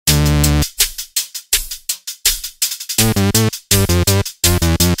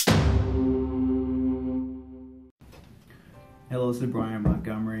Hello, this is Brian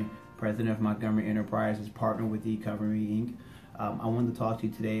Montgomery, president of Montgomery Enterprises, partner with Montgomery Inc. I wanted to talk to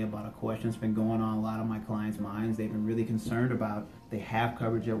you today about a question that's been going on a lot of my clients' minds. They've been really concerned about they have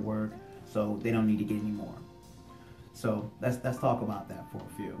coverage at work, so they don't need to get any more. So let's talk about that for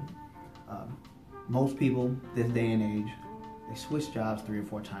a few. Most people this day and age, they switch jobs 3 or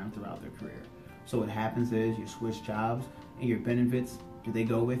 4 times throughout their career. So what happens is you switch jobs and your benefits, do they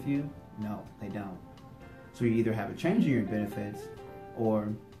go with you? No, they don't. So you either have a change in your benefits, or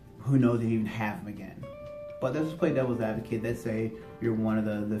who knows if you even have them again. But let's just play devil's advocate. Let's say you're one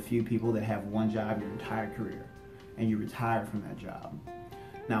of the few people that have one job your entire career, and you retire from that job.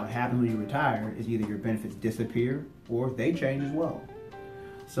 Now what happens when you retire is either your benefits disappear or they change as well.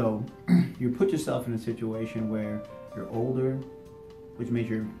 So you put yourself in a situation where you're older, which means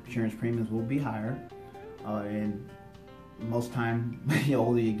your insurance premiums will be higher, and most time, the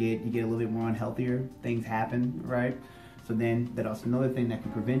older you get a little bit more unhealthier. Things happen, right? So then that's another thing that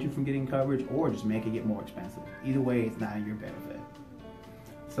can prevent you from getting coverage or just make it get more expensive. Either way, it's not in your benefit.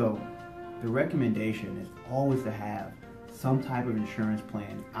 So the recommendation is always to have some type of insurance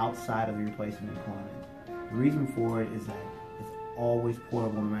plan outside of your place of employment. The reason for it is that it's always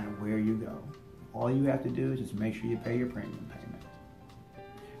portable no matter where you go. All you have to do is just make sure you pay your premium payment.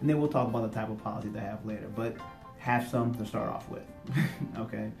 And then we'll talk about the type of policy they have later, but have some to start off with.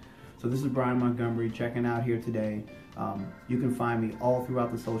 Okay, so this is Brian Montgomery checking out here today. You can find me all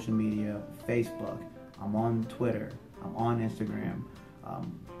throughout the social media, Facebook, I'm on Twitter, I'm on Instagram,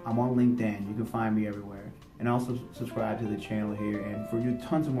 I'm on LinkedIn. You can find me everywhere. And also subscribe to the channel here, and for you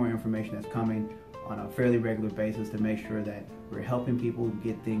tons of more information that's coming on a fairly regular basis to make sure that we're helping people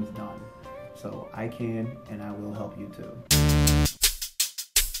get things done. So I can and I will help you too.